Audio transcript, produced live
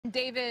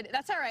David.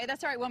 That's all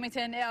right,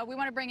 Wilmington. We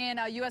want to bring in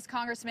U.S.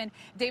 Congressman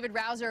David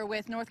Rouzer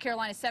with North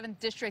Carolina's 7th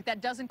District.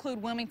 That does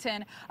include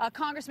Wilmington.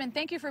 Congressman,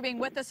 thank you for being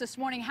with us this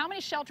morning. How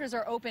many shelters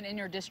are open in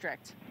your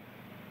district?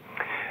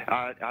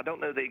 I don't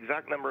know the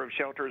exact number of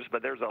shelters,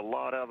 but there's a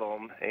lot of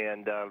them,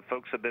 and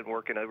folks have been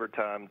working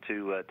overtime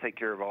to take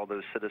care of all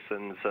those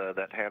citizens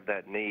that have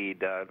that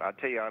need. I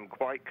tell you, I'm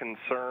quite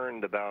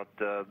concerned about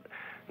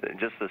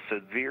just the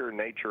severe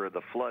nature of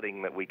the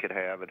flooding that we could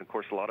have, and of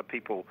course a lot of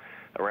people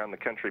around the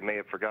country may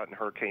have forgotten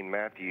Hurricane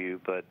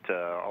Matthew, but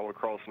all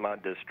across my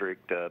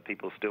district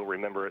people still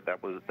remember it.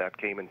 That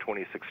came in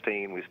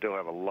 2016. We still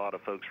have a lot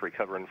of folks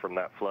recovering from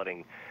that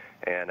flooding,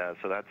 and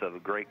so that's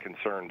of great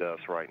concern to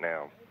us right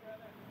now.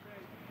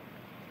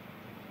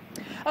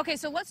 Okay,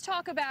 so let's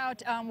talk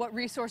about what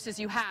resources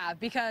you have,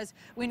 because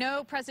we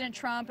know President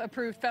Trump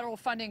approved federal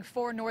funding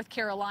for North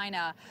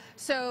Carolina.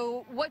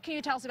 So what can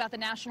you tell us about the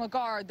National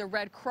Guard, the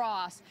Red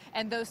Cross,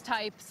 and those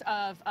types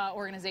of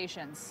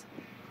organizations?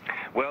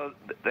 Well,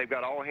 they've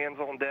got all hands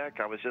on deck.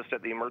 I was just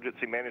at the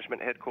emergency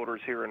management headquarters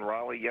here in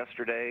Raleigh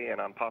yesterday,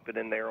 and I'm popping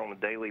in there on a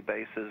daily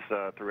basis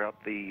throughout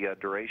the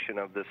duration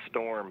of this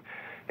storm.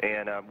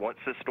 And once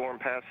this storm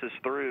passes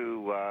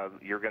through,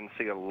 you're going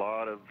to see a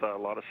lot of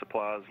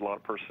supplies, a lot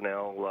of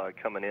personnel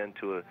coming in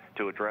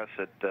to address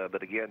it.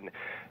 But again,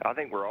 I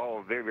think we're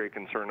all very, very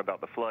concerned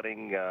about the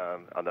flooding,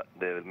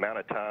 the amount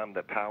of time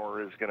that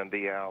power is going to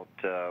be out.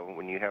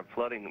 When you have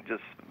flooding,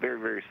 just very,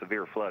 very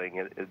severe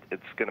flooding,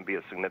 it's going to be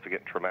a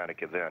significant traumatic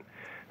event,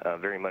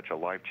 very much a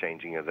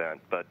life-changing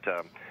event. But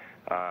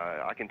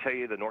I can tell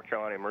you the North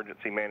Carolina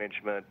Emergency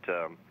Management,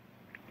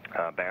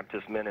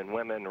 Baptist men and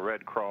women,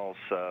 Red Cross,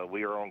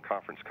 we are on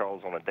conference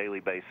calls on a daily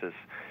basis,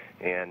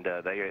 and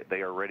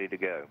they are ready to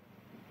go.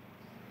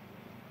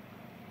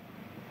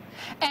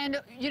 And,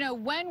 you know,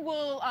 when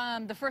will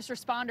the first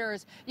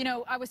responders, you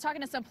know, I was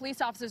talking to some police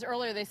officers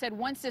earlier. They said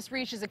once this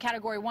reaches a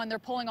Category 1, they're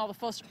pulling all the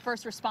first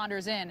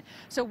responders in.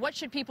 So what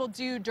should people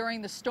do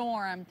during the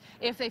storm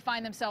if they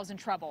find themselves in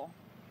trouble?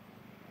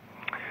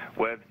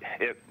 Well,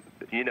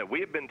 you know, we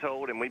have been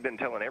told, and we've been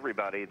telling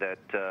everybody that,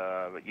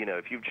 you know,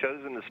 if you've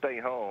chosen to stay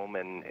home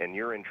and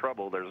you're in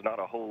trouble, there's not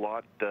a whole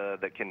lot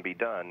that can be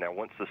done. Now,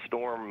 once the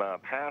storm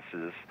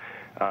passes,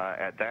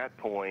 at that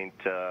point,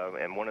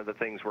 and one of the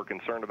things we're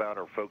concerned about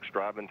are folks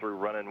driving through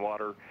running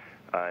water,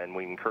 and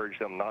we encourage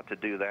them not to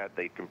do that.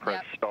 They can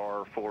press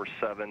star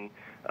 47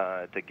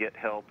 to get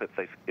help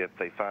if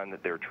they find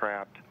that they're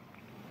trapped.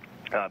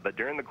 But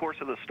during the course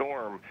of the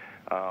storm,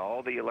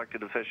 all the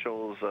elected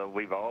officials,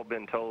 we've all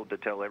been told to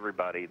tell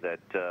everybody that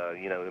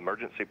you know,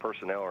 emergency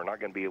personnel are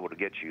not going to be able to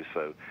get you.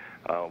 So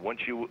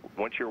once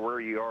you're where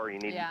you are, you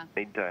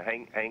need to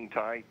hang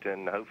tight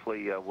and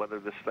hopefully weather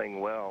this thing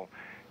well,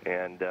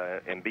 and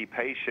be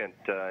patient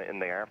in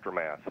the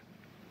aftermath.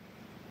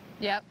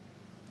 Yep.